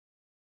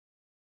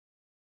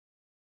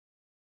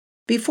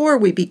Before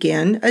we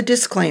begin, a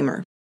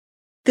disclaimer.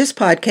 This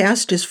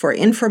podcast is for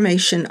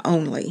information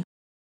only.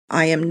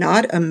 I am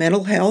not a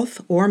mental health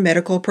or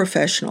medical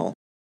professional,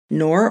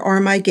 nor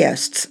are my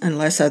guests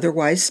unless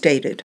otherwise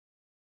stated.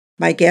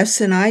 My guests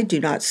and I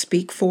do not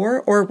speak for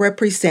or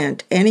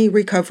represent any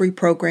recovery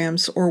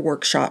programs or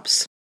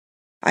workshops.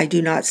 I do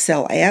not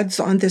sell ads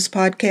on this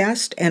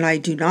podcast, and I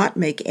do not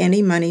make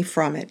any money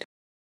from it.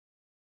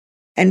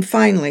 And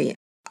finally,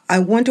 I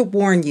want to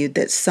warn you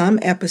that some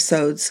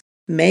episodes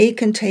may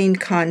contain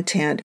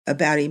content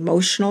about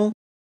emotional,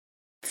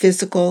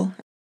 physical,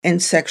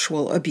 and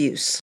sexual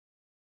abuse,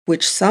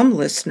 which some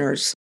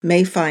listeners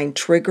may find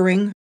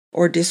triggering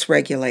or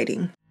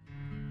dysregulating.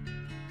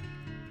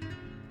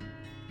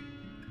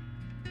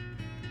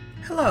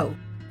 Hello,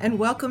 and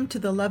welcome to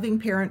the Loving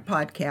Parent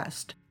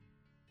Podcast.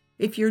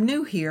 If you're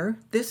new here,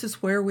 this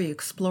is where we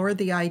explore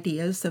the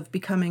ideas of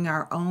becoming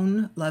our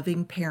own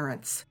loving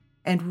parents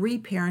and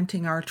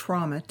reparenting our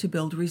trauma to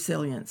build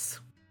resilience.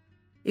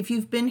 If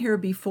you've been here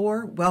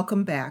before,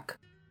 welcome back.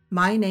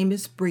 My name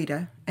is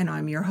Brita, and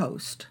I'm your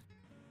host.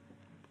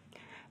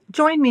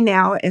 Join me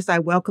now as I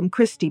welcome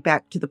Christy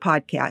back to the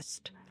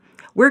podcast.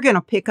 We're going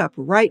to pick up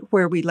right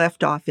where we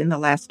left off in the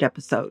last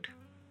episode.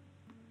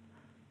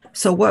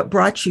 So what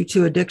brought you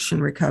to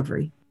addiction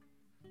recovery?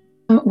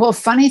 Well,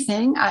 funny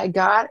thing, I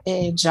got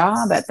a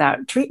job at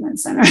that treatment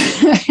center.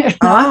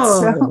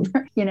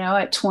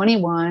 At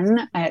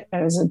 21, I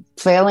was a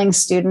failing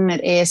student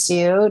at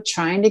ASU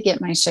trying to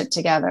get my shit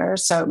together.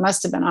 So it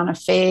must have been on a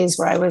phase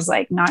where I was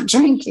like not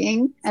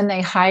drinking. And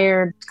they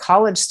hired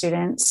college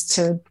students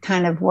to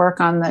kind of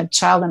work on the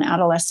child and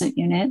adolescent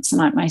units.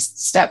 And my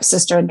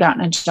stepsister had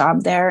gotten a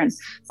job there. And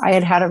I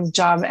had a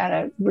job at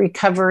a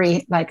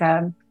recovery, like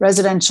a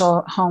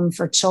residential home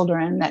for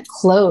children that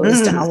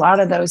closed. And a lot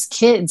of those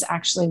kids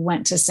actually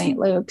went to St.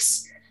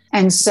 Luke's.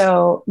 And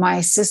so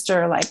my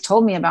sister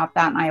told me about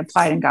that, and I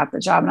applied and got the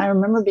job. And I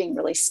remember being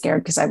really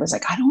scared because I was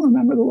like, I don't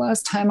remember the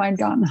last time I'd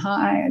gotten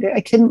high. I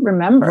couldn't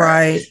remember.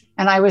 Right.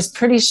 And I was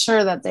pretty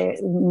sure that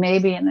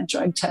maybe in the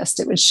drug test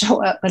it would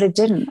show up, but it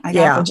didn't. I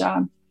got the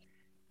job.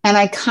 And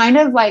I kind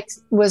of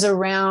was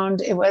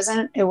around, it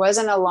wasn't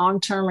a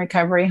long-term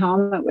recovery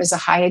home. It was a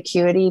high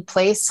acuity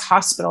place,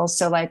 hospital.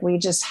 So we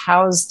just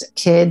housed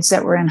kids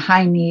that were in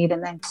high need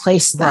and then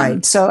placed them.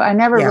 Right. So I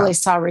never really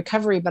saw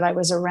recovery, but I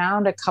was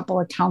around a couple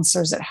of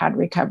counselors that had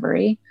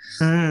recovery.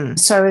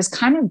 So I was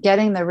kind of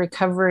getting the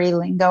recovery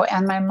lingo.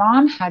 And my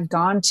mom had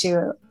gone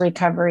to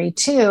recovery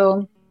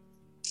too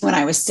when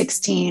I was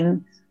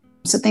 16.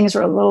 So things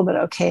were a little bit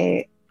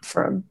okay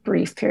for a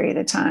brief period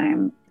of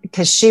time,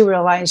 because she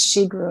realized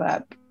she grew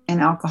up in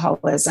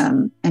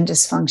alcoholism and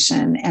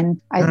dysfunction.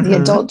 And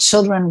the adult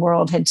children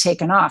world had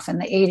taken off in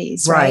the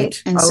 80s, right?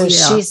 And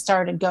she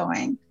started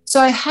going. So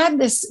I had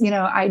this,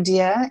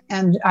 idea,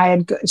 and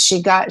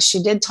she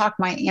did talk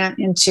my aunt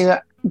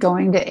into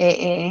going to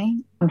AA,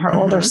 her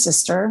older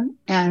sister.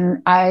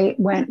 And I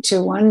went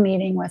to one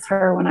meeting with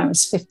her when I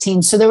was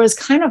 15. So there was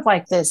kind of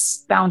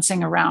this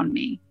bouncing around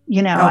me.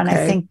 And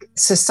I think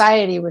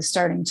society was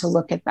starting to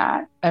look at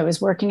that. I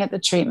was working at the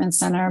treatment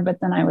center,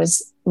 but then I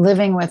was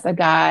living with a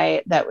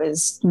guy that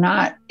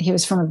he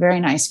was from a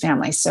very nice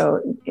family.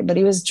 But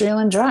he was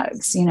dealing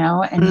drugs,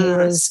 and he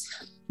was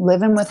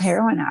living with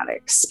heroin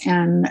addicts.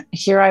 And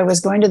here I was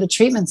going to the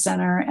treatment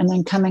center and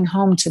then coming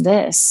home to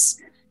this.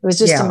 It was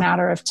just a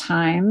matter of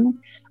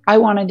time. I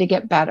wanted to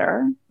get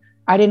better.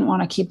 I didn't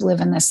want to keep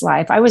living this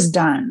life. I was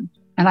done.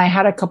 And I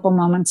had a couple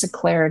moments of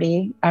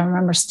clarity. I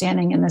remember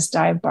standing in this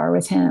dive bar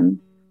with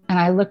him, and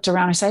I looked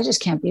around. I said, I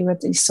just can't be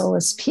with these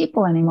soulless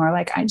people anymore.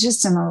 I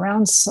just am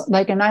around,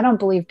 and I don't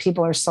believe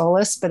people are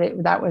soulless,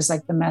 but that was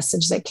the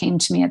message that came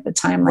to me at the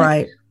time,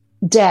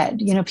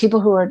 dead, people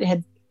who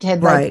had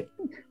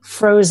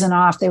frozen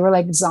off. They were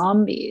like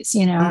zombies,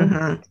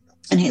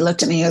 And he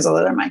looked at me, he goes, oh,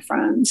 they're my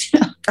friends.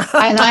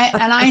 and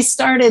I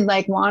started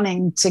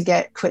wanting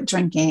to quit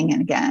drinking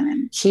again.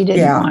 And he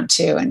didn't want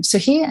to. And so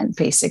he had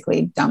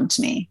basically dumped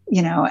me,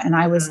 and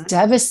I was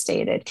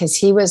devastated because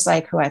he was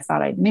who I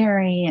thought I'd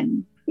marry.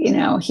 And,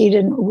 he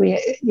didn't,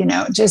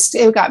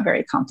 it got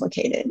very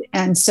complicated.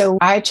 And so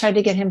I tried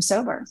to get him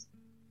sober.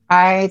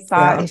 I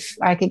thought if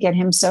I could get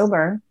him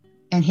sober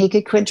and he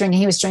could quit drinking.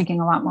 He was drinking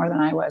a lot more than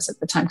I was at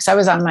the time. Because I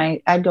was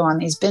I'd go on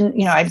these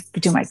I'd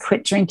do my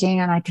quit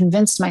drinking, and I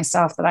convinced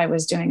myself that I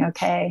was doing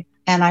okay.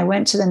 And I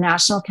went to the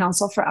National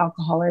Council for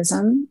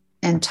Alcoholism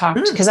and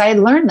talked, because I had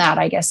learned that,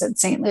 I guess, at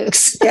St.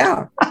 Luke's.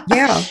 Yeah.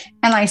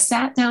 And I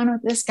sat down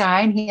with this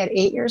guy, and he had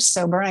 8 years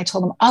sober. And I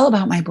told him all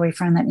about my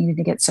boyfriend that needed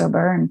to get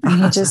sober. And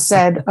he just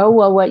said, oh,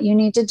 well, what you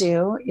need to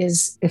do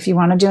is, if you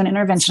want to do an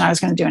intervention, I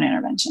was going to do an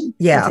intervention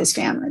with his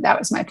family. That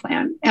was my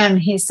plan. And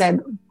he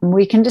said,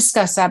 we can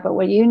discuss that. But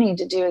what you need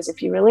to do is,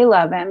 if you really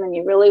love him and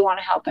you really want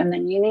to help him,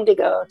 then you need to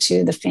go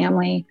to the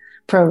family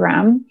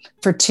program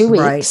for 2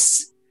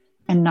 weeks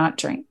and not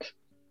drink.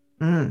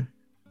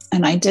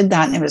 And I did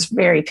that, and it was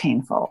very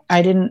painful.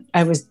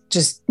 I was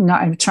just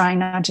I'm trying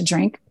not to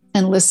drink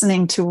and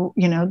listening to,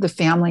 the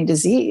family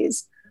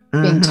disease.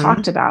 being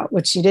talked about,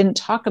 which you didn't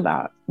talk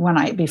about one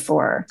night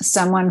before.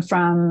 Someone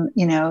from,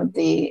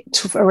 the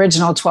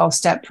original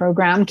 12-step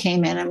program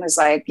came in and was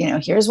like,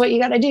 here's what you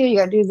got to do. You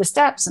got to do the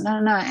steps.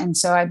 And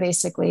so I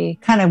basically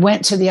kind of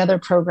went to the other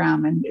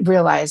program and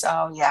realized,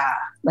 oh yeah,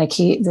 like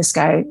this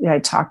guy, I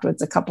talked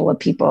with a couple of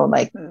people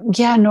like,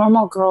 yeah,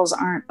 normal girls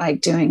aren't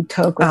like doing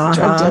coke with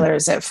drug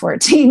dealers at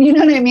 14. You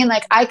know what I mean?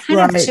 Like I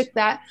kind of took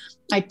that.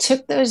 I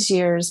took those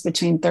years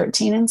between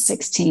 13 and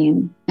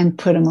 16 and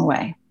put them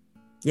away.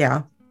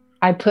 Yeah.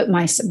 I put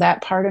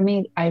that part of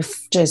me, I've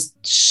just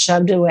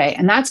shoved away.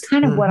 And that's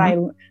kind of what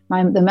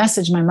the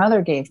message my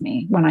mother gave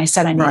me when I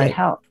said I needed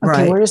help.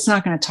 Okay, we're just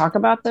not going to talk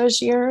about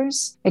those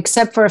years,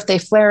 except for if they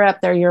flare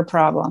up, they're your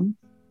problem.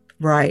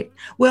 Right.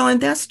 Well,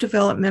 and that's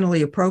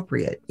developmentally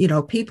appropriate.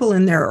 People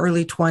in their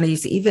early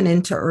 20s, even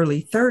into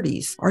early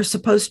 30s, are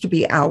supposed to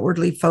be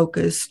outwardly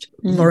focused,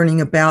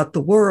 learning about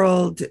the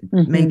world,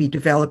 maybe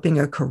developing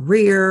a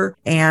career.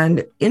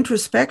 And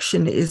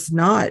introspection is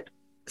not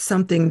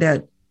something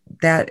that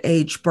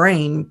age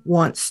brain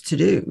wants to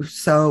do.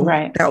 So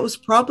that was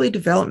probably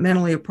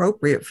developmentally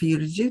appropriate for you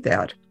to do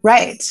that.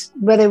 Right.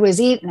 But it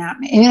was eating at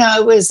me.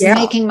 It was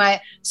making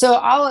so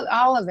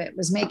all of it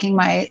was making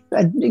my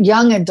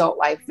young adult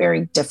life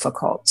very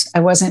difficult. I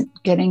wasn't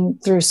getting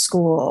through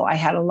school. I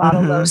had a lot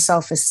of low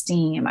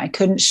self-esteem. I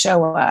couldn't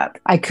show up.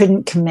 I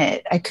couldn't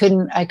commit. I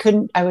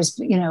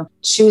was,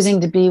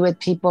 choosing to be with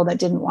people that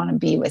didn't want to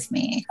be with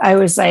me. I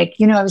was like,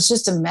 I was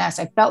just a mess.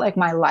 I felt like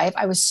my life,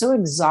 I was so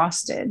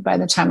exhausted by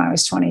the time I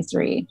was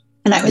 23.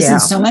 And I was in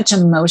so much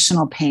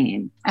emotional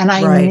pain. And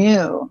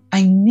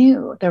I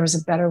knew there was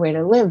a better way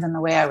to live than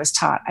the way I was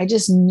taught. I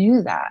just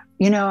knew that,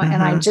 and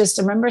I just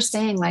remember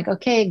saying like,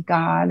 okay,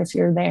 God, if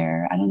you're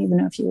there, I don't even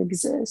know if you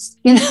exist,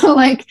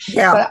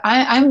 but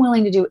I'm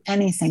willing to do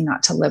anything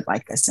not to live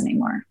like this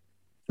anymore.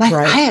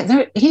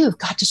 Like you've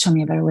got to show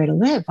me a better way to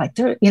live. Like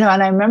and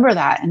I remember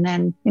that. And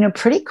then,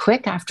 pretty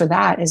quick after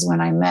that is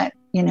when I met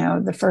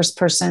the first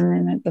person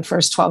in the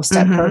first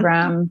 12-step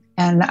program.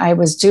 And I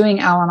was doing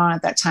Al-Anon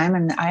at that time.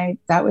 And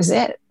that was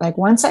it. Like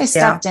once I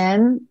stepped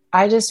in,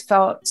 I just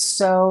felt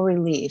so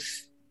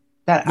relief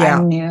that I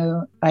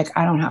knew like,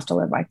 I don't have to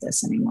live like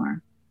this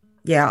anymore.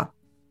 Yeah.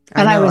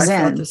 I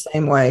felt the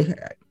same way.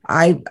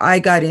 I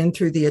got in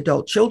through the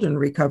adult children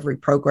recovery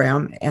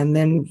program and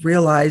then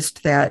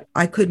realized that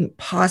I couldn't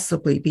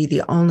possibly be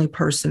the only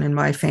person in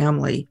my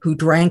family who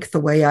drank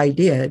the way I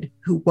did,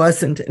 who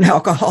wasn't an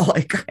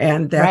alcoholic.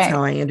 And that's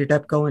how I ended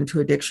up going to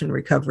addiction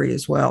recovery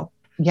as well.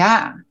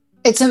 Yeah.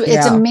 It's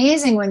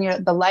amazing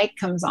when the light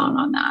comes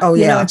on that. Oh,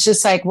 yeah. It's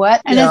just like,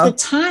 what? And at the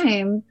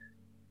time,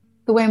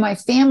 the way my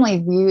family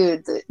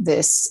viewed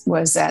this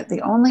was that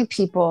the only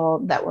people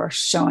that were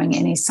showing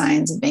any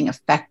signs of being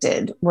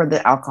affected were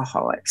the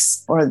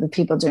alcoholics or the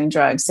people doing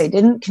drugs. They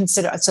didn't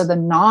consider, so the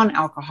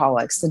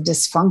non-alcoholics, the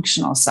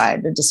dysfunctional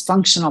side, the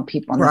dysfunctional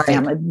people in the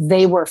family,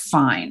 they were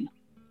fine.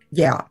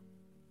 Yeah.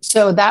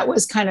 So that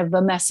was kind of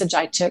the message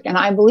I took. And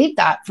I believed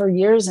that for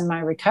years in my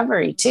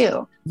recovery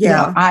too.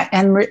 Yeah.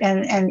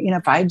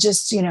 If I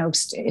just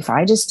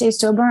stay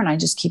sober and I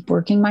just keep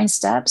working my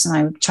steps and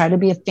I try to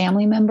be a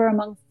family member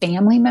among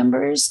family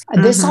members,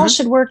 this all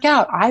should work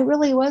out. I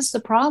really was the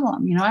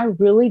problem. I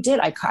really did.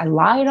 I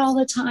lied all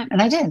the time.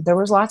 And I did. There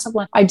was lots of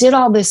I did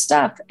all this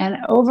stuff. And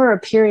over a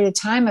period of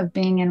time of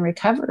being in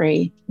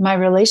recovery, my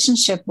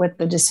relationship with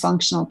the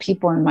dysfunctional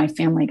people in my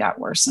family got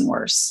worse and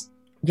worse.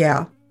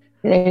 Yeah.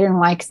 They didn't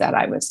like that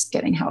I was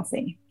getting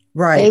healthy.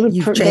 Right.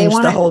 You've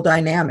changed the whole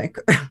dynamic.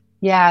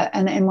 Yeah.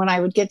 And when I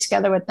would get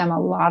together with them, a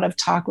lot of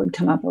talk would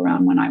come up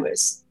around when I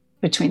was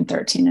between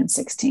 13 and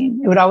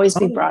 16. It would always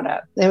be brought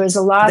up. There was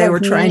a lot They were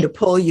trying to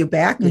pull you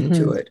back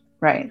into it.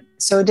 Right.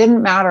 So it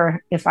didn't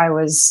matter if I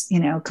was,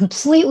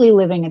 completely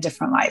living a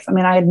different life. I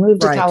mean, I had moved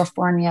to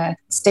California,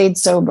 stayed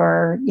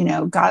sober,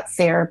 got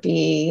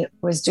therapy,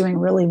 was doing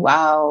really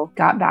well,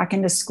 got back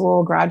into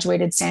school,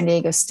 graduated San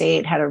Diego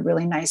State, had a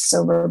really nice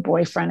sober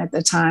boyfriend at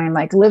the time,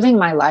 like living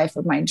my life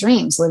of my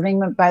dreams, living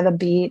by the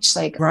beach,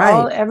 like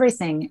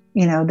everything,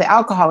 the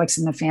alcoholics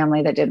in the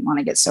family that didn't want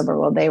to get sober.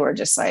 Well, they were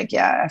just like,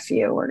 yeah, F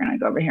you, we're going to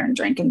go over here and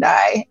drink and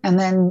die. And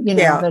then,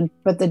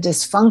 but the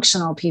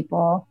dysfunctional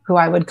people who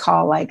I would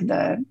call like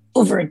the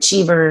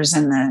overachievers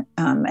and the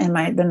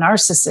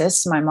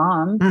narcissists, my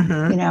mom,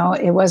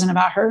 it wasn't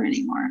about her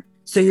anymore.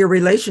 So your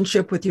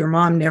relationship with your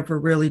mom never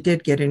really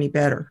did get any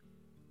better.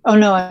 Oh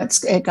no,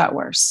 it got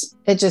worse.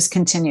 It just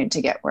continued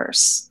to get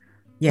worse.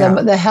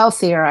 Yeah. The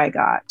healthier I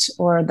got,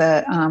 or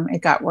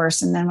it got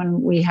worse. And then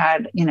when we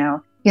had,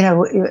 our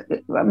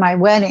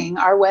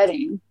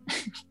wedding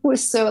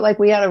was so like,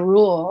 we had a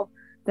rule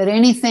that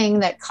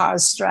anything that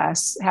caused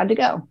stress had to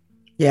go.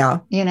 Yeah.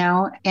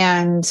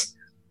 And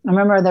I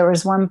remember there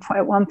was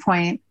at one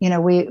point,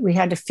 we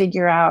had to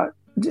figure out,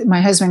 my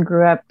husband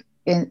grew up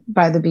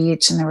by the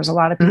beach and there was a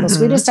lot of people.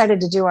 So we decided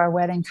to do our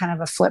wedding kind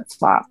of a flip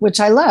flop, which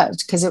I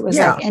loved because it was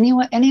like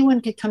anyone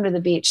could come to the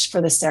beach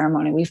for the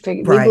ceremony. We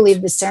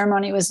believed the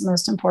ceremony was the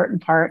most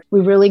important part.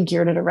 We really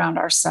geared it around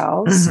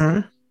ourselves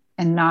and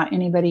not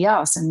anybody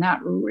else. And that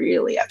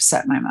really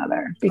upset my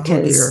mother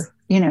because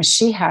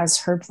she has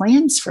her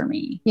plans for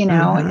me,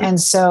 and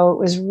so it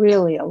was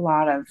really a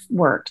lot of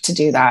work to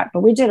do that.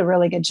 But we did a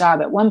really good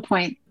job. At one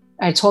point,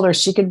 I told her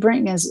she could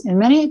bring as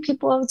many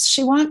people as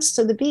she wants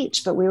to the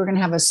beach, but we were going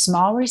to have a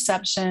small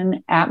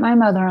reception at my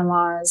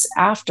mother-in-law's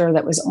after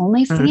that was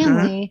only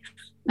family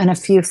and a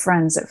few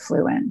friends that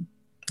flew in.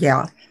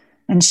 Yeah.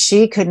 And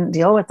she couldn't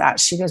deal with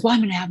that. She goes, well, I'm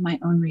going to have my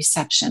own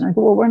reception. I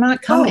go, well, we're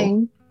not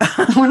coming.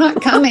 We're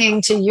not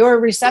coming to your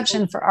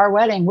reception for our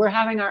wedding. We're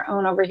having our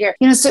own over here.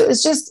 So it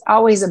was just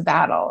always a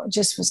battle. It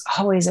just was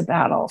always a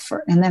battle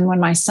and then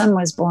when our son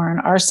was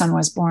born,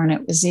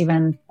 it was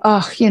even,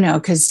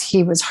 because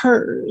he was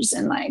hers.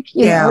 And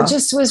it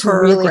just was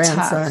her really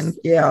grandson. Tough.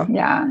 Yeah.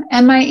 Yeah.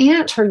 And my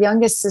aunt, her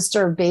youngest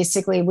sister,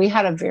 basically, we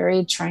had a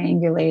very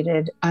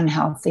triangulated,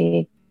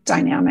 unhealthy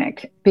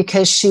dynamic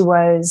because she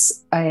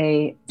was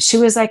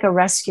like a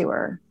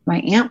rescuer. My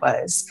aunt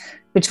was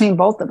between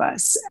both of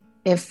us.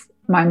 If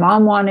my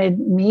mom wanted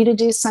me to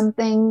do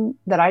something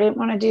that I didn't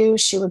want to do,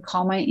 she would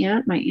call my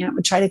aunt. My aunt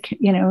would try to,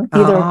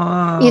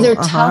 either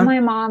tell my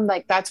mom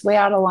that's way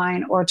out of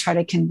line or try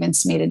to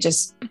convince me to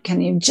can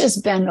you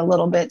just bend a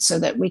little bit so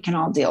that we can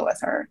all deal with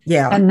her.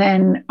 Yeah. And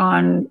then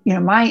on,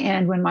 my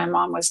end, when my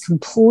mom was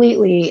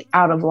completely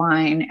out of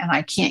line and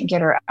I can't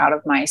get her out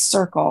of my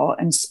circle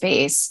and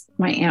space,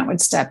 my aunt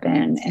would step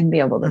in and be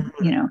able to,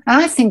 and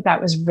I think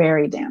that was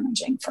very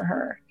damaging for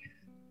her.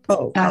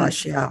 Oh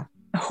gosh. Yeah.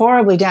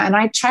 Horribly down. And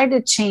I tried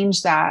to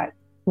change that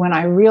when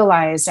I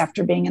realized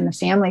after being in the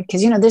family,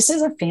 because, this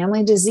is a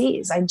family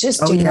disease. I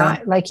just do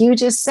not, like you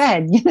just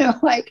said,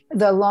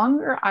 the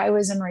longer I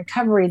was in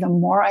recovery, the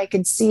more I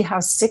could see how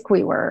sick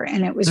we were.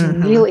 And it was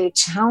really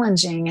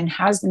challenging and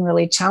has been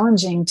really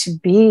challenging to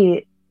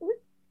be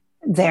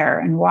there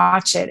and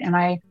watch it. And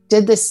I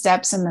did the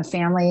steps in the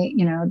family,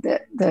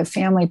 the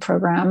family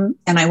program.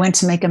 And I went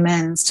to make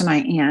amends to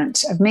my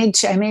aunt. I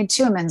made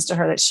 2 amends to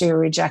her that she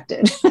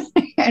rejected.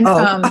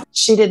 And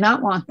she did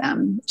not want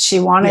them.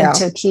 She wanted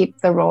to keep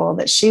the role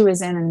that she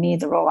was in and me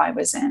the role I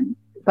was in.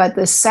 But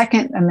the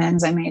second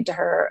amends I made to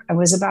her, it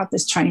was about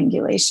this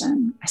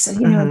triangulation. I said,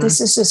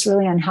 this is just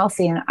really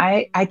unhealthy. And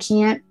I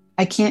can't,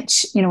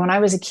 when I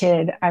was a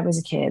kid, I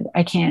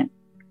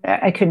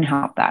couldn't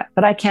help that,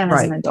 but I can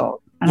as an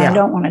adult. And I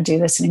don't want to do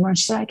this anymore. And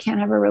she said, I can't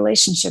have a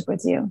relationship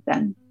with you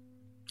then.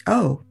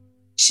 Oh.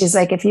 She's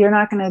like, if you're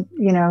not going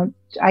to,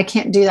 I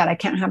can't do that. I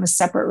can't have a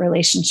separate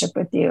relationship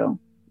with you.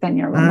 Then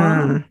you're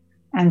mom.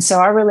 And so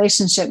our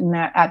relationship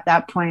at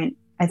that point,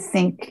 I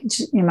think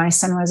my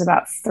son was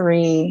about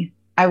 3.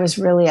 I was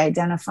really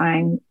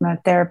identifying, my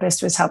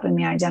therapist was helping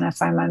me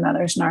identify my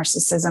mother's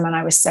narcissism. And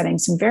I was setting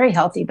some very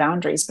healthy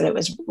boundaries, but it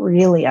was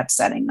really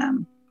upsetting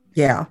them.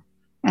 Yeah.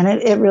 And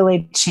it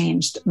really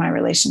changed my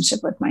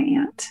relationship with my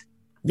aunt.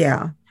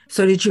 Yeah.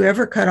 So did you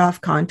ever cut off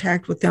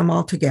contact with them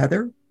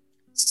altogether?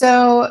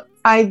 So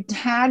I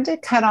had to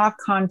cut off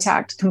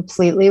contact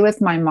completely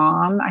with my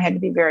mom. I had to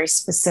be very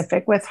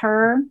specific with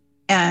her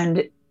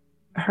as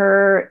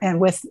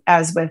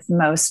with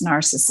most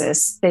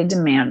narcissists, they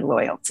demand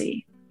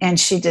loyalty. And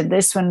she did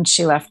this when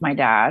she left my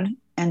dad.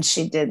 And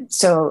she did.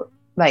 So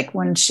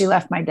when she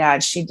left my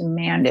dad, she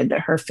demanded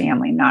that her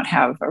family not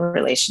have a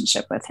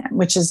relationship with him,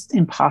 which is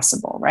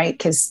impossible, right?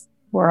 Because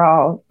we're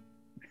all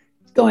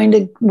going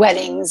to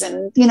weddings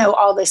and,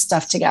 all this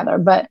stuff together.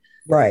 But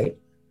right.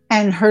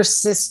 And her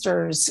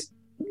sisters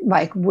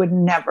would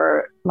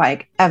never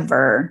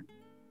ever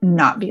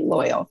not be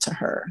loyal to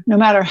her, no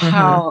matter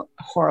how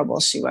horrible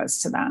she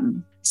was to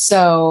them.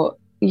 So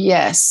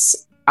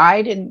yes,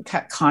 I didn't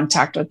cut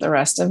contact with the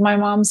rest of my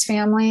mom's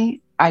family.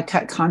 I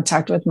cut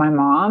contact with my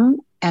mom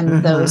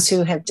and those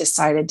who have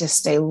decided to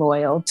stay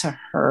loyal to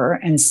her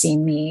and see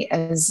me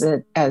as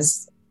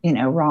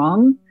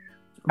wrong.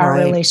 Our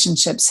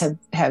relationships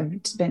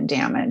have been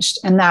damaged.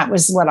 And that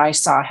was what I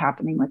saw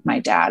happening with my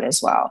dad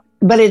as well.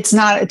 But it's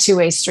not a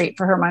two-way street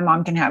for her. My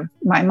mom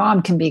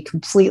can be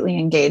completely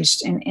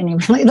engaged in any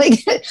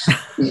the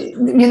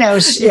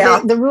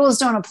rules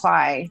don't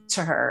apply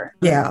to her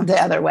the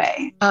other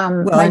way.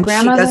 My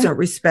grandmother, she doesn't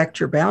respect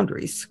your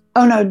boundaries.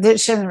 Oh no,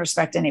 she doesn't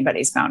respect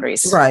anybody's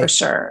boundaries for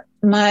sure.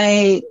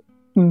 My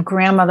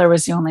grandmother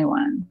was the only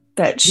one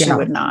that she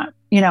would not.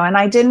 And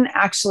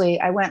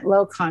I went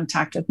low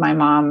contact with my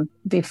mom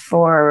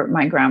before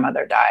my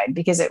grandmother died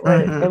because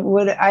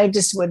I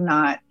just would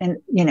not. And,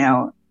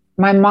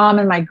 my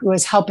mom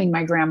was helping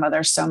my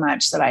grandmother so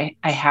much that I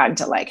had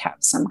to have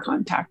some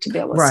contact to be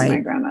able to see my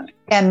grandmother.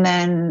 And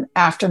then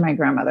after my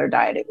grandmother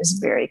died, it was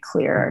very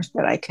clear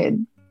that I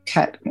could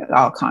cut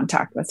all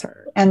contact with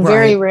her. And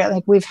very rare,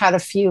 we've had a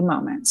few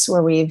moments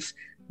where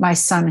my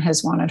son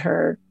has wanted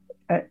her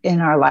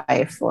in our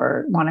life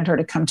or wanted her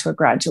to come to a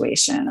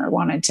graduation or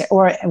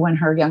when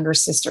her younger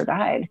sister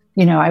died,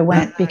 I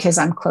went because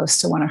I'm close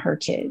to one of her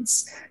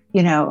kids,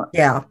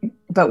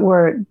 but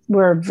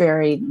we're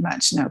very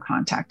much no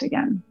contact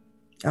again.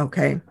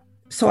 Okay.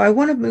 So I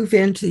want to move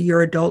into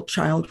your adult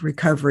child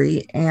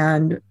recovery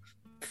and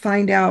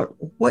find out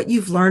what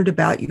you've learned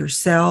about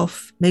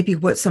yourself, maybe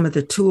what some of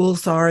the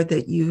tools are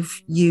that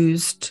you've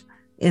used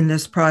in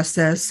this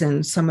process,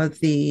 and some of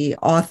the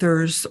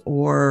authors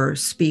or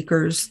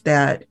speakers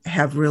that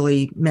have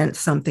really meant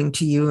something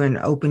to you and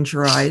opened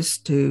your eyes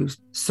to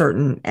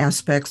certain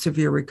aspects of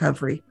your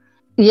recovery?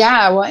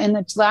 Yeah, well, in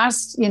the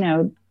last,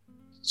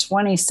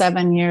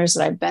 27 years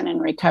that I've been in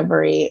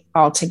recovery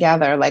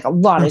altogether, like a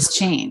lot has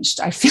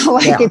changed. I feel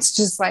like it's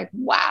just like,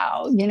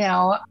 wow,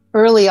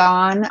 early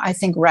on, I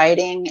think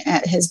writing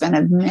has been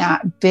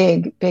a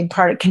big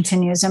part. It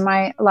continues in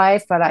my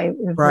life, but I've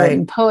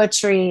written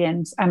poetry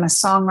and I'm a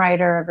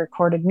songwriter. I've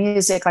recorded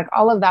music. Like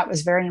all of that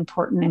was very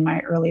important in my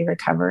early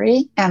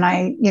recovery. And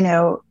I,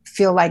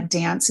 feel like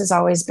dance has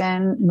always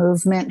been,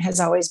 movement has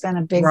always been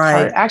a big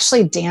part.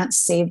 Actually, dance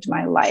saved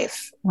my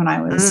life when I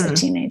was a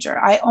teenager.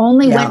 I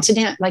only went to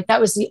dance. Like that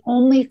was the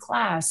only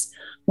class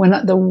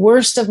when the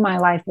worst of my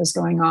life was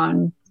going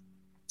on,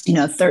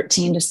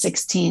 13 to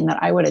 16,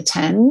 that I would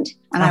attend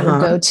and I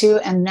would go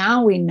to. And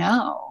now we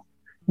know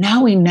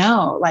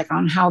like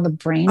on how the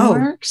brain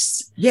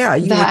works. Yeah.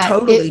 You were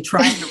totally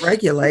trying to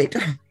regulate.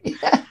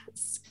 Yes.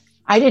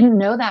 I didn't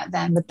know that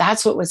then, but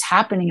that's what was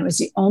happening. It was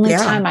the only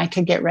time I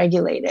could get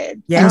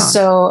regulated. Yeah. And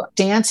so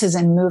dances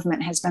and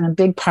movement has been a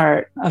big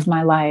part of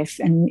my life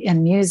and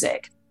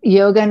music.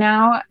 Yoga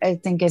now, I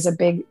think is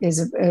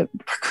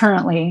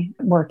currently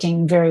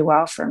working very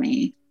well for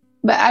me.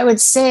 But I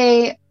would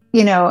say,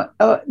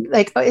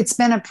 it's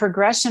been a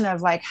progression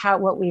of like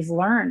what we've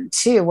learned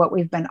too, what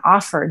we've been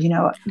offered,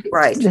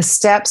 the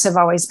steps have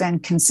always been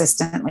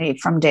consistently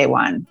from day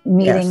one,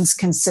 meetings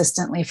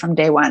consistently from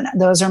day one.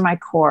 Those are my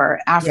core.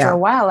 After a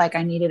while, like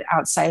I needed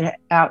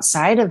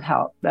outside of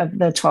help of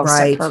the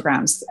 12-step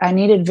programs. I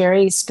needed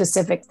very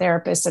specific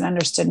therapists that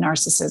understood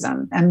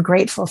narcissism. I'm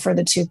grateful for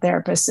the 2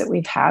 therapists that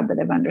we've had that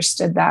have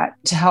understood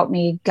that to help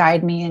me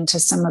guide me into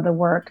some of the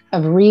work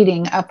of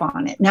reading up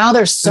on it. Now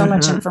there's so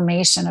much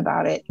information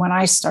about it. When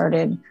I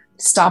started,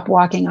 Stop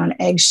Walking on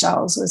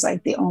Eggshells was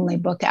like the only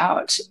book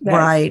out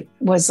that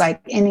was like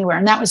anywhere.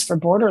 And that was for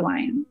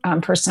borderline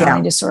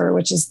personality disorder,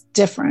 which is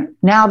different.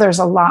 Now there's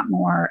a lot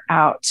more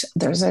out.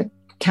 There's a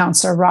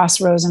counselor,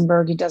 Ross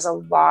Rosenberg. He does a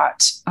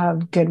lot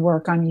of good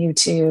work on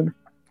YouTube.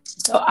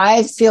 So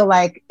I feel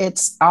like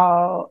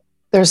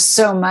there's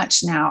so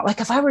much now.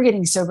 Like if I were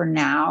getting sober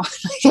now,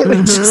 it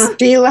would just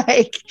be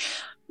like,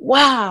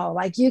 wow,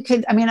 like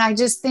I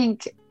just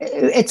think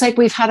it's like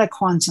we've had a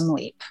quantum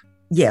leap.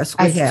 Yes,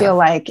 I feel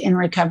like in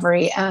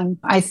recovery. And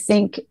I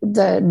think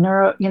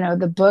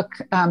the book,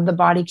 The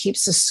Body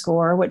Keeps the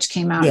Score, which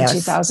came out in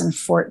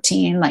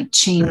 2014, like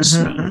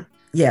changed me.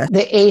 Yeah.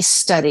 The ACE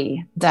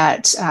study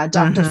that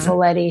Dr.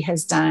 Folletti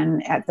has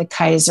done at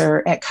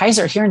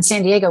Kaiser here in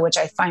San Diego, which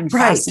I find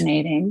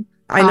fascinating.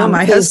 I know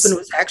my husband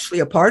was actually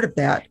a part of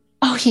that.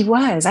 Oh, he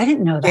was? I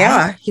didn't know that.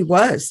 Yeah, he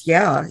was.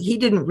 Yeah. He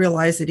didn't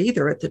realize it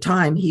either at the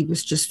time. He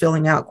was just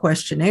filling out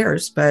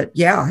questionnaires. But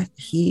yeah,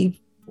 he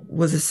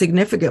was a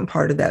significant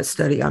part of that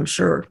study, I'm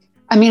sure.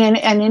 I mean,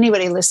 and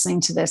anybody listening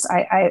to this,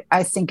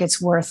 I think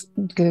it's worth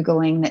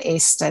Googling the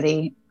ACE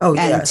study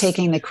and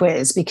taking the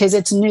quiz because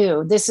it's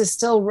new. This is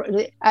still,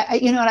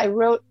 I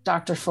wrote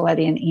Dr.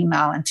 Folletti an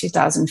email in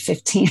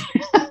 2015.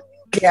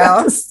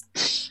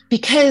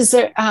 Because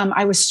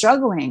I was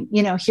struggling.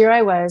 Here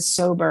I was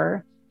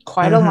sober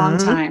quite a long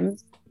time.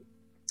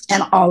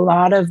 And a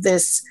lot of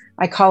this,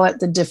 I call it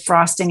the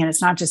defrosting. And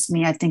it's not just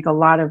me. I think a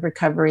lot of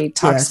recovery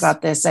talks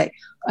about this.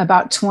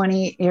 About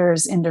 20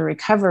 years into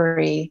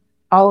recovery,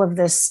 all of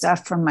this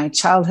stuff from my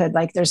childhood,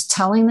 like there's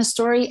telling the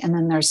story and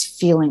then there's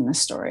feeling the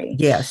story.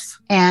 Yes.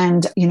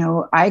 And,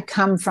 I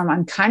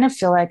kind of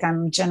feel like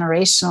I'm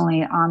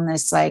generationally on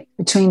this, like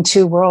between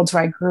 2 worlds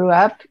where I grew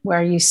up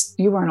where you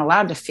weren't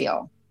allowed to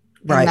feel.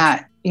 Right. And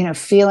that,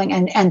 feeling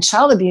and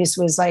child abuse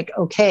was like,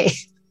 okay.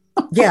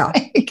 Yeah.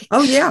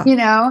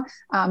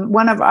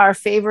 One of our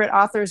favorite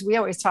authors, we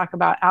always talk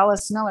about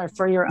Alice Miller,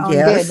 For Your Own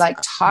Good, like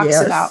talks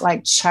about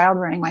like child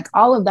rearing, like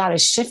all of that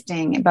is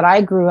shifting. But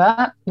I grew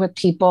up with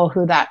people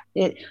who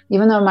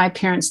even though my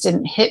parents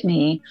didn't hit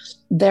me,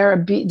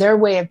 their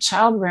way of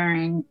child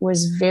rearing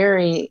was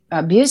very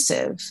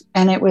abusive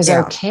and it was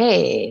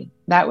okay.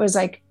 That was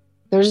like,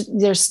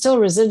 there's still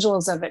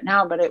residuals of it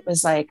now, but it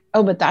was like,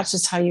 oh, but that's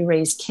just how you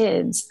raise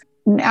kids.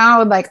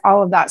 Now, like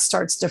all of that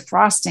starts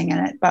defrosting,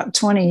 and at about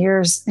 20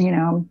 years,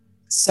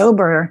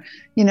 sober,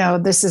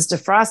 this is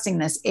defrosting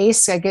this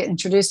ACE. I get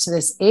introduced to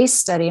this ACE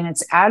study and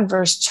it's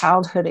adverse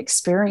childhood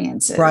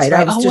experiences. Right.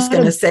 I was just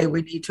going to say,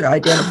 we need to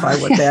identify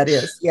what that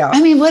is. Yeah.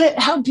 I mean,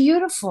 how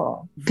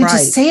beautiful. Could you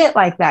say it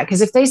like that?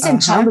 Because if they said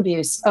child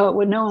abuse, no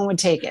one would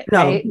take it.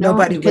 No, right?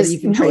 Nobody would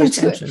even pay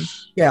attention.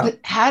 Yeah. But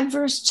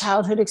adverse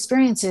childhood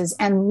experiences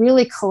and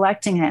really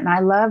collecting it. And I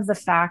love the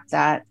fact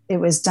that it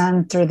was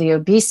done through the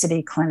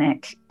obesity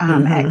clinic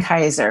at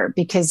Kaiser,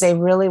 because they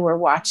really were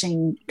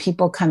watching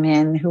people come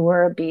in who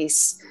were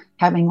obese,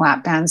 having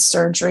lap band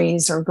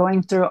surgeries or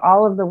going through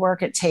all of the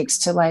work it takes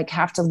to like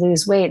have to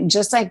lose weight. And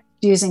just like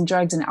using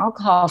drugs and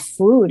alcohol,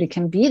 food, it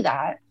can be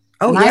that.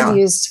 Oh, and yeah. I've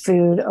used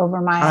food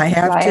over my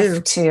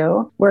life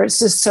too, where it's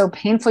just so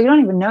painful. You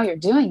don't even know you're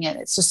doing it.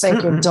 It's just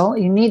like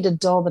you need to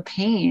dull the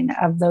pain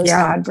of those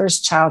adverse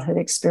childhood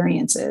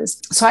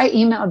experiences. So I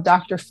emailed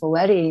Dr.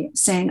 Folletti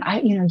saying,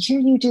 here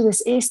you do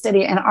this ACE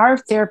study, and our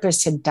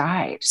therapist had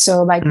died.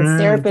 So like the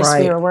therapist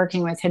we were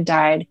working with had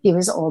died. He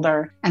was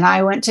older. And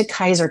I went to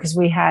Kaiser because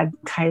we had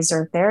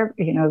Kaiser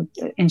therapy,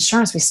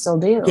 insurance. We still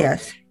do.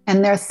 Yes.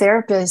 And their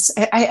therapist,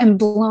 I am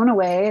blown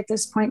away at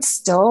this point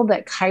still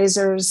that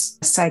Kaiser's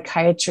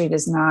psychiatry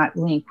does not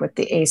link with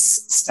the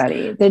ACE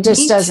study. It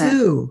just doesn't.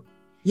 Too.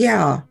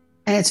 Yeah.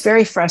 And it's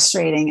very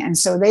frustrating. And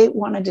so they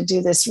wanted to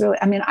do this really,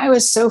 I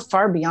was so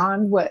far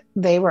beyond what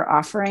they were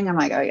offering. I'm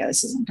like, oh yeah,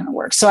 this isn't going to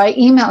work. So I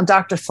emailed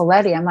Dr.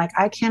 Folletti. I'm like,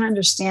 I can't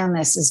understand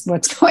this is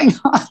what's going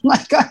on.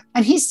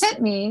 And he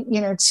sent me,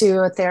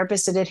 to a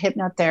therapist that did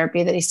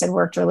hypnotherapy that he said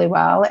worked really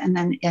well. And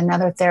then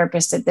another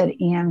therapist that did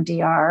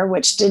EMDR,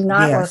 which did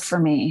not work for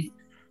me.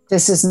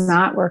 This does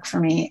not work for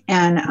me.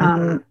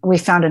 And we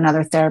found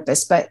another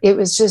therapist, but it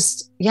was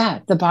just,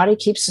 the body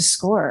keeps a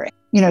score.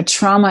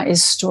 Trauma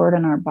is stored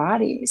in our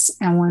bodies.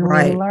 And when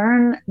we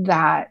learn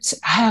that,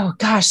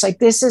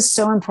 this is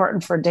so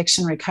important for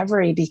addiction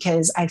recovery,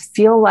 because I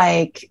feel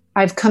like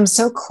I've come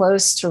so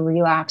close to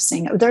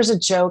relapsing. There's a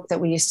joke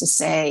that we used to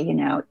say,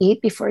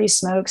 eat before you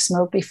smoke,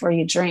 smoke before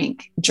you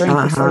drink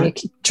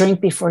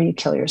before you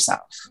kill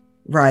yourself.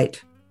 Right.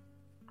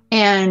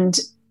 And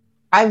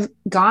I've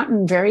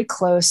gotten very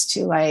close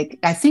to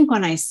I think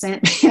when I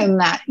sent him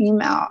that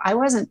email, I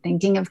wasn't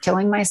thinking of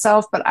killing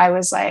myself, but I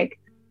was like,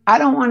 I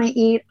don't want to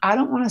eat. I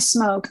don't want to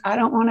smoke. I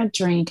don't want to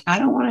drink. I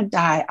don't want to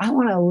die. I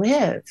want to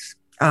live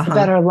a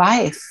better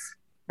life.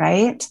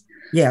 Right?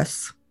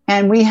 Yes.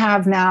 And we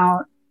have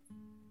now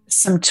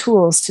some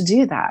tools to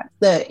do that.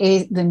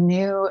 The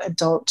new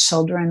adult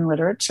children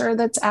literature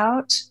that's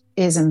out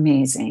is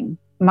amazing.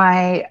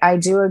 I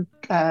do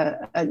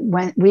a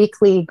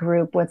weekly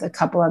group with a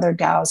couple other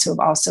gals who have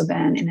also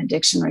been in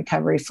addiction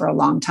recovery for a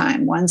long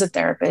time. One's a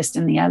therapist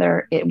and the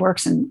other, it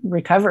works in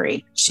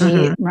recovery.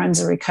 She runs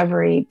a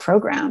recovery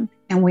program.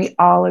 And we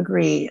all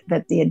agree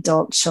that the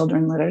adult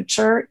children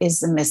literature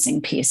is the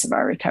missing piece of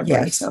our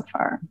recovery so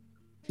far.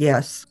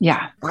 Yes.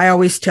 Yeah. I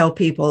always tell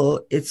people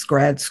it's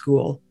grad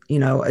school.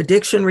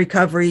 Addiction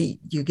recovery,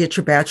 you get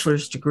your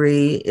bachelor's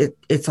degree.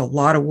 It's a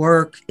lot of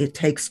work. It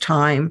takes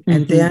time.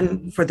 And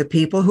then for the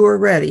people who are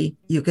ready,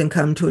 you can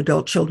come to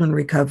adult children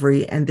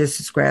recovery, and this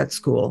is grad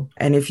school.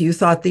 And if you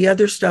thought the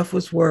other stuff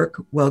was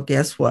work, well,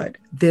 guess what?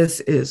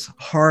 This is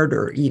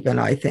harder even,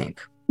 I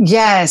think.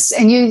 Yes.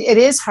 And it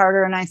is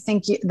harder. And I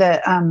think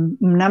the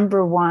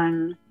number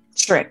one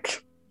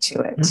trick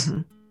to it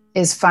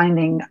is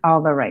finding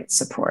all the right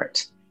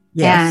support.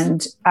 Yes.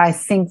 And I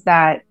think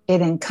that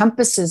it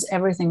encompasses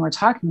everything we're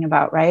talking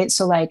about, right?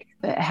 So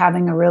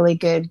having a really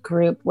good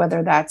group,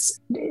 whether that's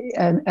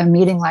a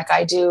meeting like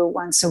I do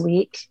once a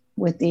week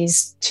with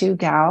these two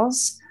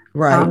gals,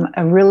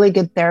 a really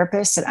good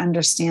therapist that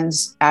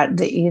understands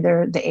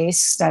either the ACE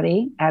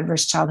study,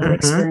 adverse childhood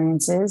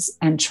experiences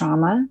and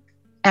trauma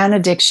and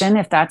addiction,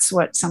 if that's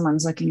what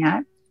someone's looking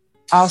at.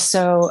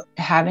 Also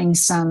having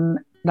some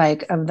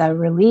of the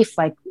relief,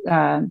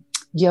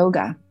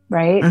 yoga.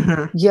 Right?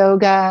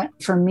 Yoga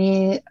for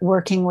me,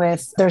 working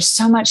with, there's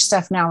so much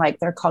stuff now,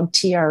 they're called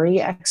TRE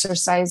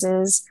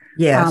exercises,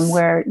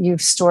 where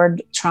you've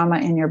stored trauma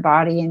in your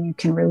body and you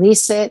can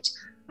release it.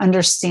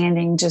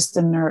 Understanding just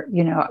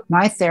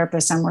my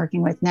therapist I'm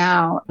working with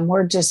now, and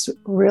we're just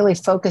really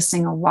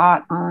focusing a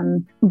lot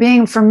on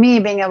being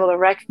able to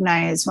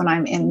recognize when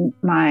I'm in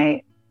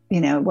my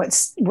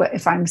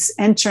if I'm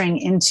entering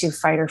into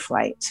fight or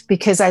flight,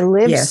 because I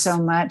live so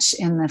much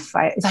in the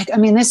fight.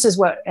 This is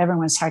what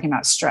everyone's talking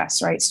about,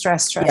 stress, right?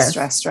 Stress.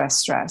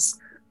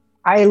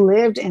 I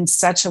lived in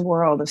such a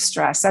world of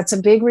stress. That's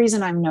a big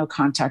reason I'm no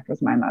contact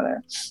with my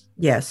mother.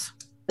 Yes.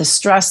 The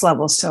stress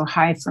level is so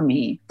high for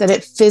me that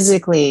it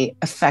physically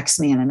affects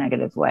me in a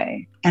negative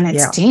way. And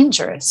it's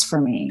dangerous for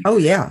me. Oh,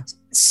 yeah.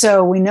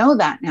 So we know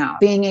that now,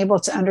 being able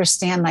to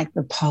understand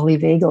the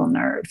polyvagal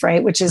nerve,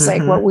 right? Which is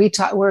what we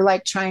taught. We're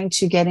trying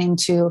to get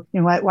into,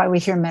 why we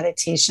hear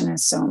meditation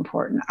is so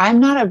important.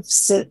 I'm not a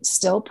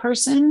still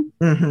person.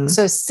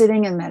 So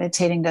sitting and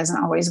meditating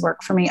doesn't always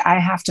work for me. I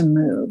have to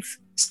move.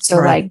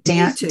 So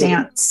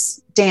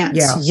dance,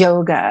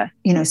 yoga,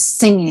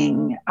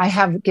 singing. I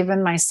have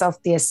given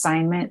myself the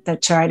assignment to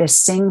try to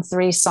sing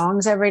 3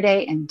 songs every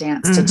day and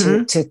dance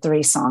to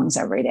 3 songs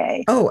every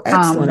day. Oh,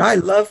 excellent. I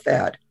love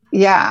that.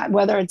 Yeah,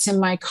 whether it's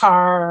in my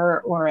car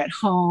or at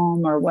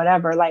home or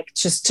whatever,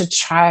 just to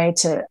try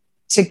to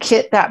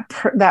get that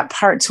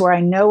part to where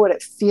I know what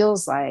it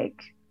feels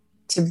like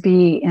to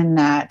be in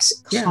that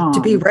calm.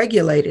 To be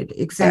regulated.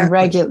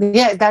 Exactly.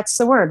 That's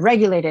the word,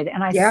 regulated.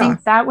 And I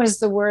think that was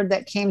the word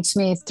that came to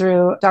me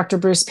through Dr.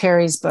 Bruce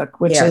Perry's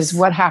book, which is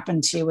What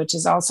Happened to You, which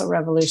is also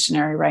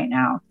revolutionary right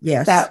now.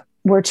 Yes. That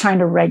we're trying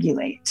to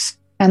regulate.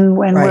 And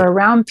when we're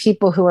around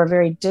people who are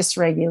very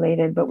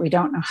dysregulated, but we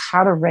don't know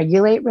how to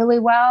regulate really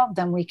well,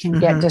 then we can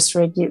get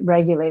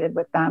dysregulated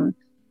with them.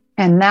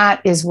 And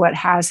that is what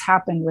has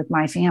happened with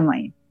my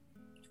family.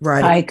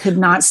 Right. I could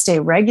not stay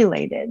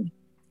regulated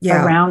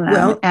around them.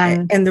 Well,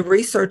 and the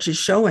research is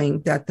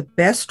showing that the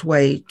best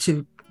way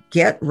to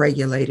get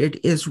regulated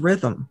is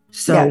rhythm.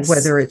 So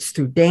whether it's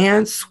through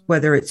dance,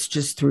 whether it's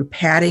just through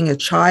patting a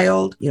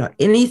child,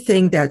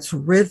 anything that's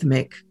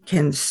rhythmic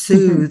can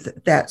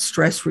soothe that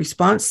stress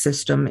response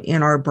system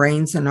in our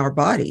brains and our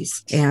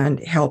bodies and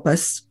help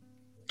us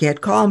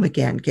get calm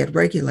again, get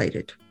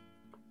regulated.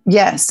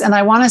 Yes. And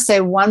I want to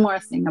say one more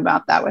thing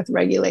about that with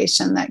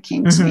regulation that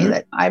came to me,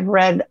 that I've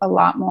read a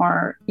lot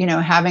more,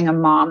 having a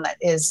mom that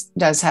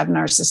does have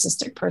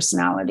narcissistic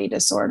personality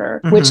disorder,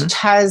 which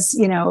has,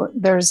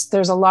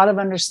 there's a lot of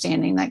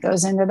understanding that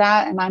goes into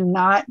that. And I'm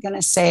not going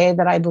to say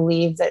that I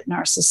believe that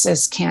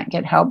narcissists can't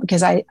get help,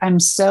 because I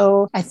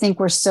think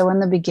we're so in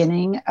the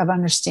beginning of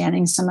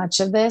understanding so much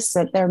of this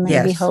that there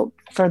may be hope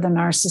for the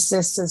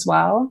narcissists as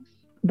well.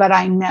 But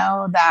I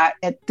know that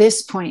at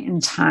this point in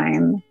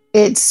time,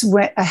 it's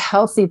a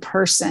healthy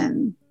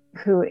person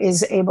who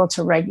is able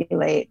to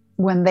regulate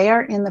when they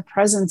are in the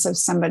presence of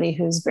somebody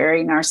who's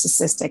very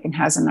narcissistic and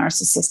has a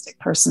narcissistic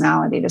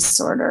personality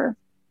disorder.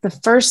 The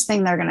first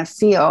thing they're going to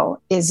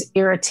feel is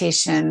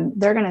irritation.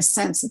 They're going to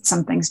sense that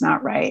something's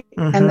not right.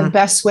 And the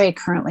best way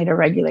currently to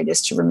regulate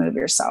is to remove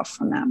yourself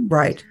from them.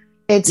 Right.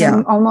 It's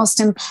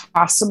almost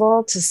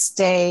impossible to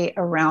stay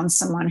around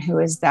someone who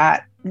is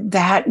that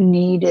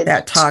needed,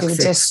 that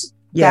toxic.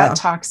 That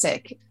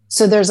toxic.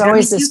 So there's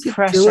always this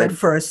pressure. Do it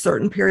for a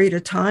certain period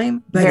of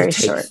time, but it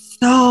takes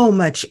so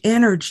much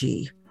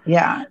energy.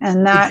 Yeah,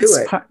 and that's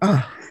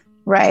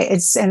right.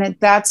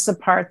 That's the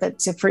part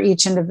that's for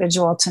each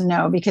individual to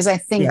know, because I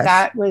think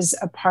that was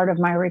a part of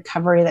my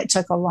recovery that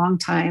took a long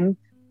time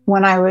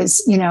when I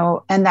was,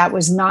 and that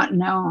was not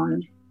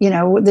known. A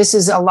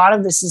lot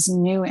of this is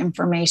new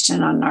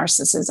information on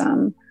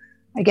narcissism.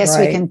 I guess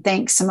we can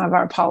thank some of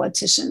our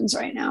politicians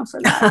right now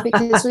for that,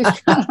 because we've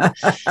got,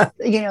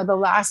 the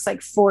last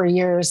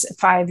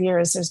 5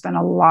 years, there's been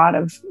a lot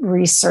of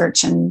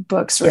research and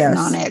books written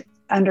on it,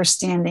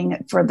 understanding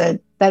it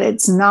that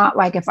it's not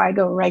like if I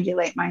go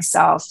regulate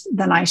myself,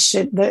 then I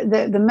should,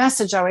 the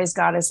message I always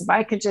got is if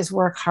I could just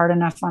work hard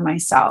enough on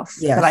myself,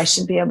 that I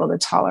should be able to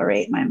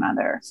tolerate my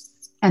mother.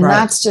 And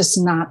that's just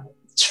not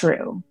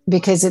true,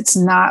 because it's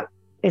not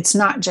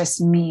just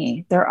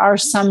me. There are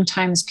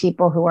sometimes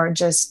people who are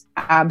just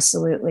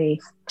absolutely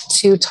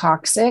too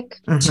toxic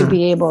to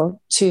be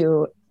able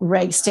to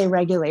stay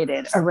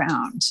regulated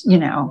around,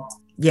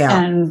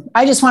 Yeah. And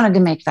I just wanted to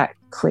make that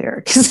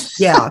clear.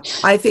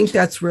 I think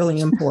that's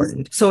really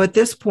important. So at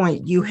this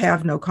point, you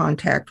have no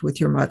contact with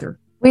your mother.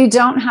 We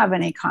don't have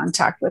any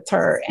contact with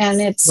her.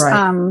 And it's,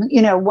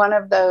 one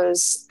of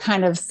those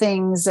kind of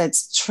things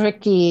that's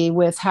tricky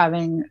with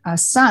having a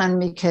son,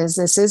 because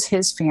this is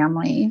his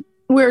family.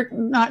 We're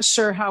not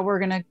sure how we're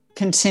going to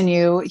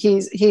continue.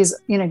 He's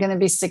going to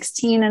be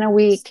 16 in a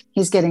week.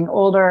 He's getting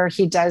older.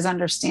 He does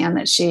understand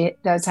that she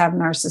does have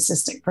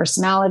narcissistic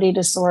personality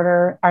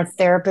disorder. Our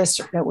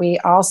therapist that we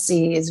all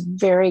see is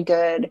very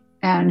good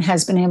and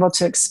has been able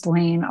to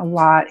explain a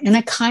lot in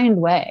a kind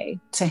way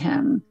to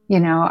him.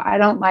 I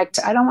don't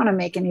want to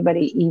make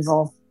anybody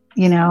evil,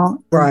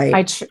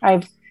 Right.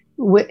 I've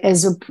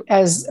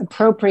as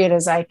appropriate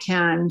as I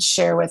can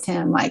share with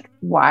him,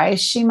 why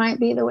she might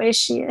be the way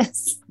she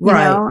is,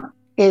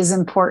 is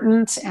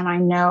important. And I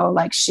know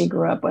she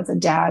grew up with a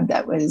dad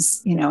that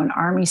was, an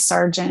Army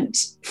sergeant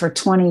for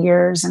 20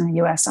 years in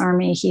the US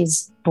Army.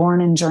 He's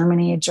born in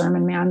Germany, a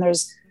German man.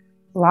 There's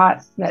a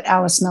lot that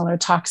Alice Miller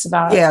talks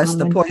about. Yes,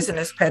 the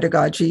poisonous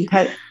pedagogy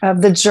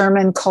of the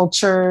German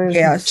culture,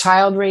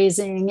 child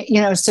raising,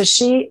 so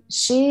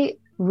she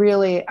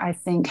really, I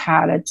think,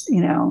 had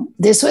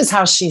this was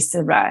how she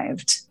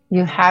survived.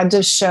 You had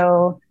to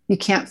show you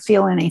can't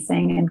feel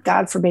anything, and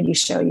God forbid you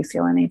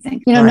feel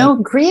anything. No,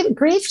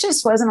 grief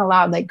just wasn't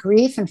allowed.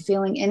 Grief and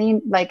feeling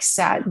any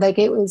sad,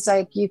 it was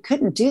you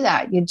couldn't do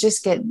that. You'd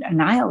just get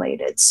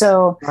annihilated.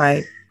 So,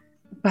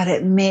 but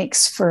it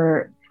makes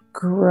for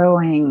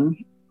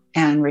growing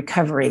and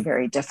recovery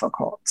very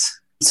difficult.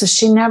 So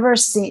she never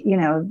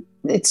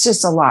it's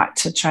just a lot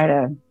to try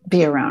to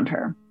be around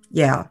her.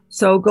 Yeah.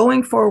 So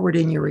going forward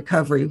in your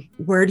recovery,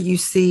 where do you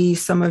see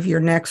some of your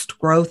next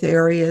growth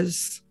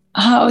areas?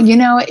 Oh,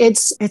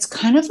 it's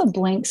kind of a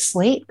blank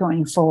slate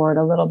going forward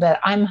a little bit.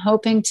 I'm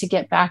hoping to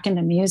get back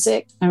into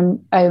music.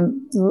 One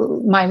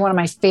of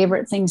my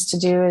favorite things to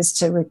do is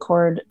to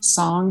record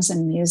songs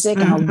and music.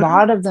 And a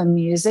lot of the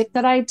music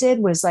that I did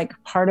was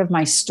part of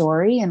my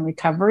story and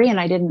recovery. And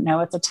I didn't know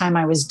at the time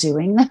I was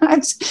doing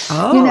that,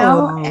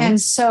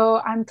 and so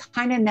I'm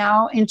kind of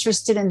now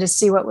interested in to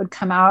see what would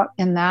come out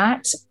in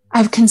that.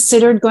 I've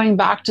considered going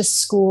back to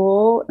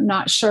school,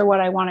 not sure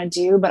what I want to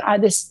do, but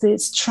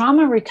this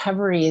trauma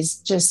recovery is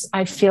just,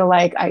 I feel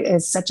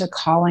it's such a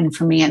calling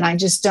for me. And I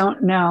just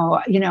don't know,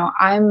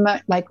 I'm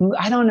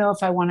I don't know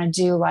if I want to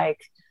do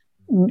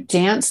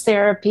dance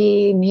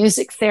therapy,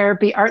 music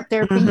therapy, art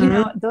therapy,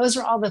 those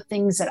are all the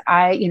things that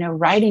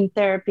writing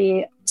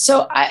therapy.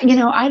 So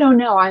I don't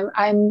know.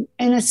 I'm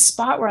in a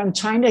spot where I'm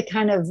trying to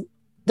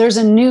there's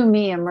a new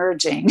me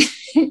emerging,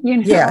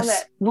 Yes.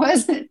 that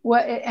wasn't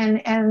what,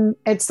 and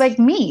it's like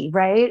me,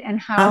 right? And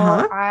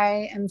how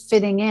I am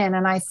fitting in.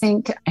 And I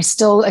think I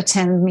still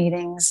attend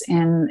meetings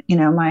in,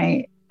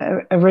 my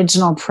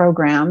original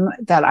program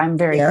that I'm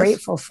very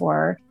grateful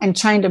for, and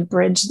trying to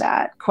bridge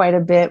that quite a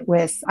bit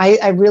with,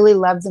 I really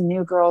love the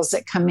new girls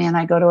that come in.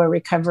 I go to a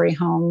recovery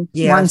home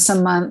once a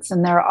month,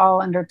 and they're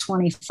all under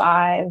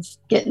 25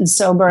 getting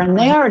sober, and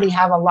they already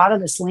have a lot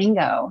of this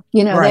lingo,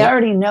 they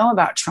already know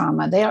about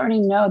trauma. They already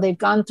know, they've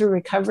gone through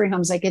recovery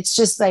homes. Like, it's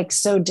just like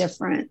so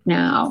different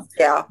now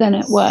than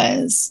it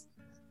was.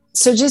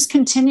 So just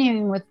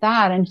continuing with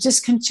that, and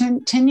just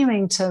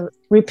continuing to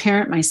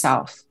reparent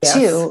myself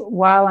too,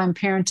 while I'm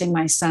parenting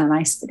my son.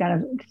 I got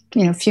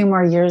a few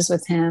more years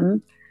with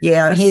him.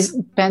 Yeah. He's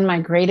been my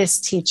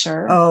greatest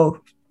teacher. Oh,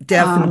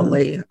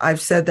 definitely. I've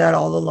said that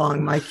all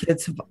along. My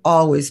kids have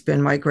always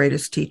been my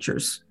greatest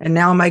teachers, and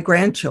now my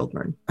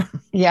grandchildren.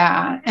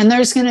 Yeah. And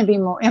there's going to be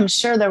more. I'm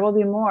sure there will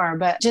be more,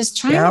 but just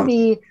trying to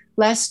be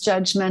less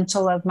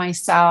judgmental of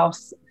myself,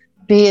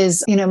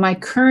 my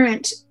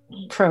current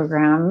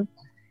program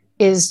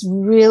is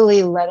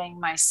really letting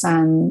my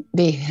son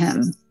be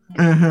him.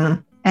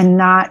 Mm-hmm. And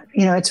not,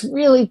 it's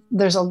really,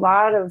 there's a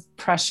lot of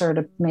pressure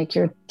to make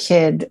your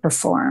kid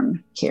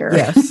perform here.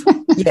 Yes.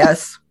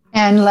 Yes.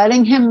 And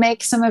letting him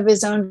make some of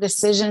his own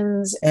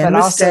decisions, and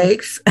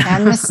mistakes.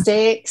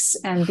 mistakes,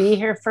 and be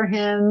here for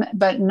him,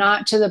 but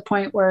not to the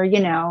point where,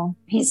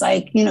 he's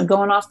like,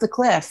 going off the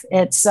cliff.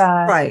 It's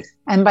right.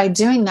 And by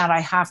doing that, I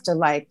have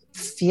to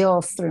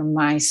feel through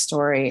my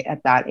story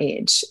at that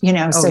age,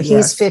 so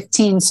he's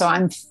 15. So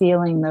I'm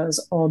feeling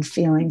those old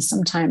feelings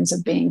sometimes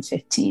of being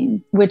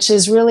 15, which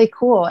is really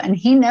cool. And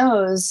he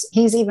knows,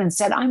 he's even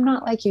said, I'm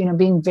not like you,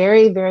 being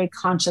very, very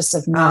conscious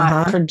of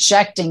not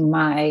projecting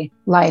my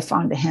life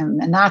onto him.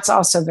 And that's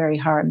also very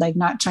hard,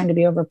 not trying to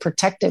be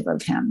overprotective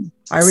of him.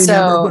 I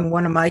remember when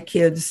one of my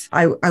kids,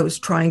 I was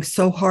trying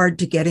so hard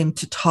to get him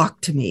to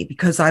talk to me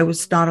because I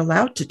was not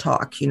allowed to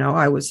talk.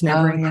 I was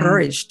never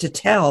encouraged to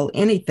tell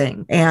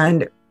anything.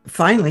 And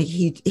finally,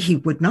 he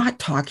would not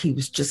talk. He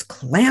was just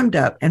clammed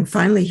up. And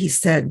finally, he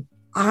said,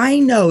 I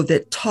know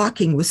that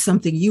talking was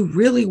something you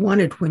really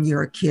wanted when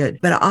you're a kid,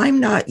 but I'm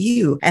not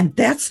you. And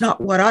that's not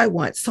what I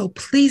want. So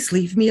please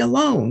leave me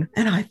alone.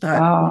 And I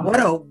thought, what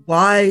a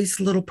wise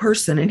little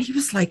person. And he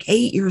was like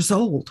 8 years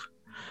old.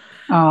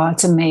 Oh,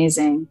 it's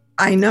amazing.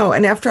 I know.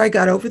 And after I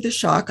got over the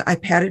shock, I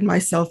patted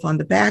myself on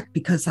the back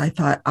because I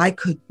thought I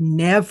could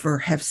never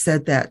have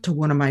said that to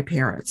one of my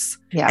parents.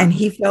 Yeah. And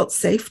he felt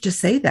safe to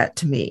say that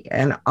to me.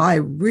 And I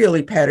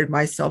really patted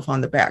myself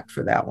on the back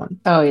for that one.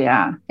 Oh,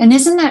 yeah. And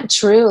isn't that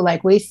true?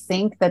 We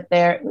think that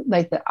they're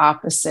the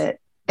opposite.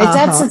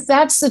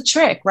 That's the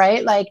trick,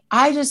 right?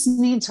 I just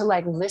need to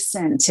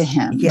listen to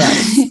him.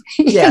 Yes.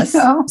 Yes.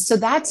 So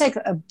that's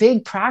a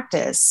big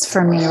practice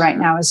for me right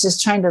now, is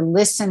just trying to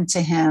listen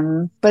to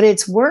him. But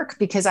it's work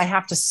because I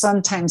have to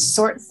sometimes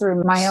sort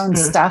through my own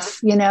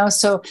stuff,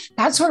 so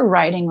that's where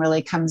writing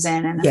really comes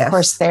in. And of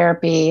course,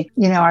 therapy,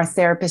 our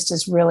therapist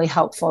is really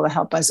helpful to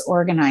help us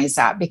organize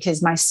that,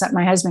 because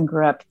my husband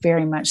grew up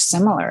very much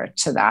similar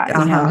to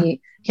that.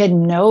 He had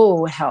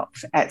no help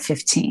at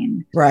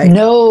 15, right?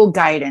 No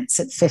guidance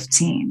at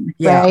 15,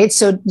 right?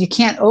 So you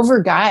can't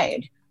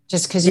over-guide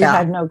just because you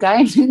have no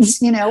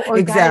guidance,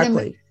 or guide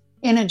him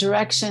in a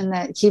direction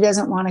that he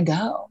doesn't want to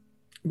go.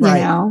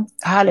 Right.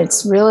 God,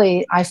 it's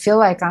really, I feel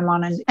like I'm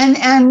on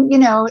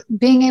and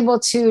being able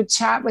to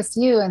chat with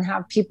you and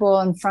have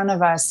people in front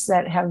of us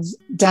that have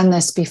done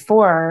this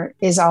before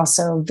is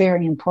also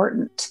very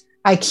important.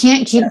 I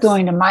can't keep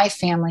going to my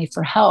family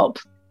for help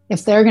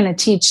if they're going to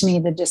teach me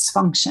the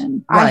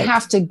dysfunction. Right. I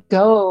have to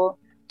go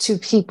to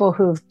people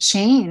who've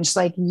changed,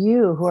 like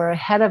you, who are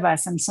ahead of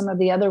us, and some of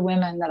the other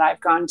women that I've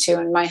gone to.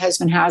 And my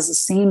husband has the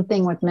same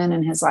thing with men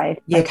in his life.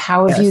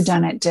 How have you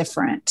done it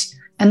different?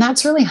 And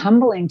that's really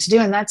humbling to do.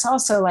 And that's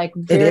also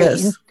very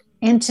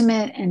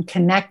intimate and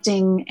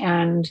connecting.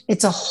 And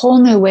it's a whole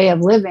new way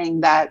of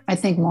living that I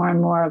think more and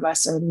more of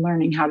us are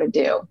learning how to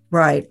do.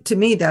 Right. To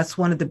me, that's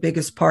one of the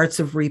biggest parts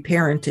of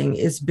reparenting,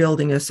 is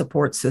building a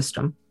support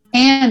system.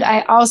 And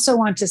I also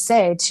want to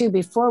say, too,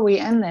 before we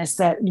end this,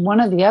 that one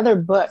of the other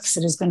books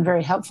that has been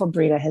very helpful,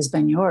 Brita, has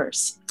been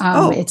yours.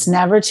 It's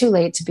Never Too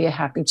Late to Be a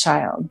Happy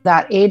Child.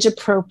 That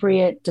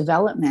age-appropriate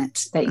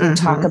development that you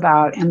talk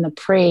about, and the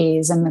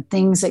praise and the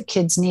things that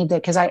kids need.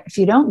 Because if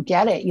you don't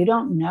get it, you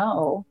don't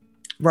know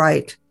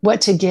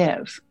what to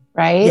give,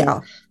 right? Yeah.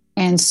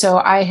 And so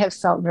I have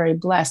felt very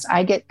blessed.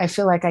 I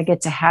feel like I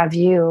get to have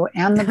you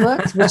and the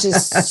book, which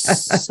is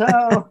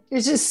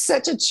it's just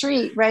such a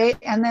treat. Right.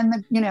 And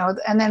then,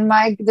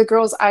 the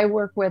girls I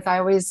work with, I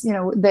always,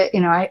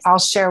 I'll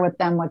share with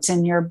them what's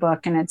in your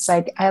book. And it's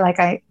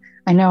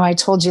I know I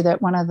told you that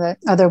one of the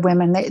other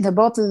women,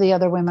 both of the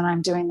other women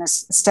I'm doing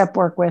this step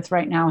work with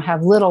right now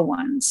have little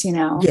ones,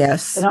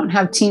 Yes. They don't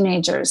have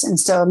teenagers. And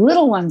so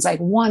little ones,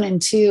 1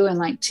 and 2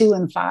 and 2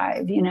 and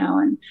 5,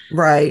 and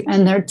right.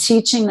 And they're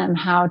teaching them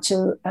how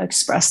to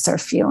express their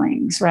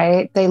feelings,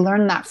 right? They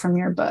learn that from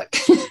your book.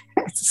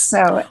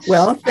 So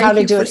how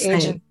to do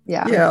it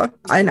Yeah. Yeah.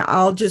 And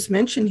I'll just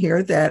mention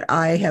here that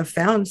I have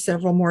found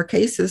several more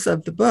cases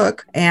of the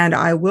book, and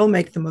I will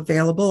make them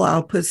available.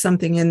 I'll put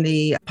something in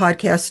the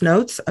podcast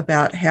notes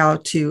about how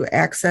to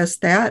access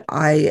that.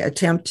 I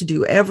attempt to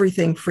do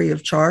everything free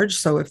of charge.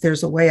 So if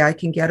there's a way I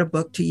can get a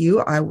book to you,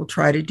 I will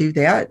try to do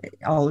that.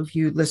 All of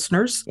you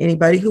listeners,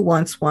 anybody who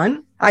wants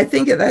one. I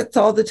think that's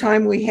all the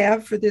time we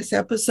have for this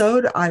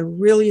episode. I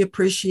really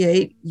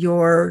appreciate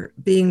your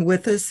being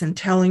with us and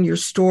telling your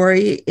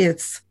story.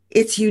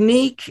 It's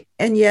unique,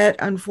 and yet,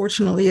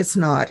 unfortunately, it's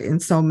not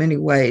in so many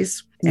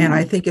ways. And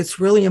I think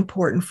it's really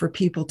important for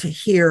people to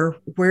hear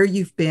where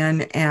you've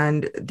been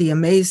and the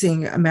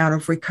amazing amount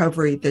of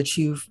recovery that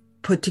you've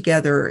put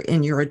together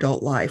in your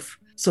adult life.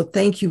 So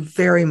thank you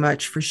very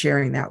much for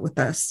sharing that with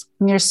us.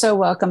 You're so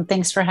welcome.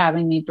 Thanks for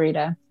having me,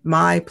 Brita.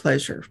 My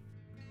pleasure.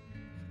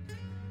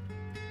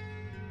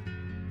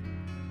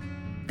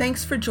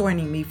 Thanks for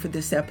joining me for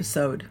this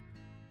episode.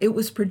 It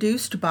was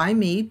produced by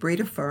me,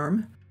 Brita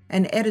Firm,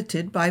 and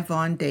edited by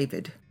Vaughn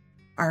David.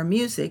 Our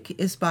music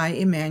is by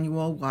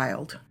Emmanuel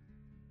Wild.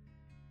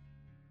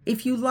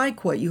 If you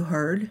like what you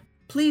heard,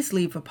 please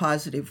leave a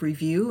positive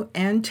review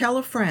and tell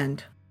a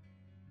friend.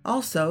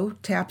 Also,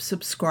 tap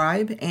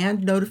subscribe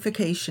and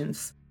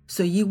notifications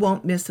so you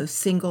won't miss a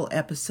single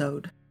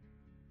episode.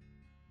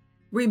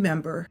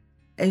 Remember,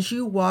 as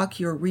you walk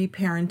your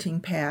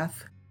reparenting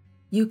path,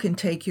 you can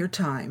take your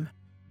time.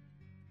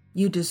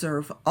 You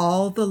deserve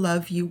all the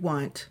love you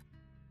want,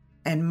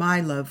 and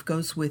my love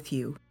goes with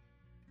you.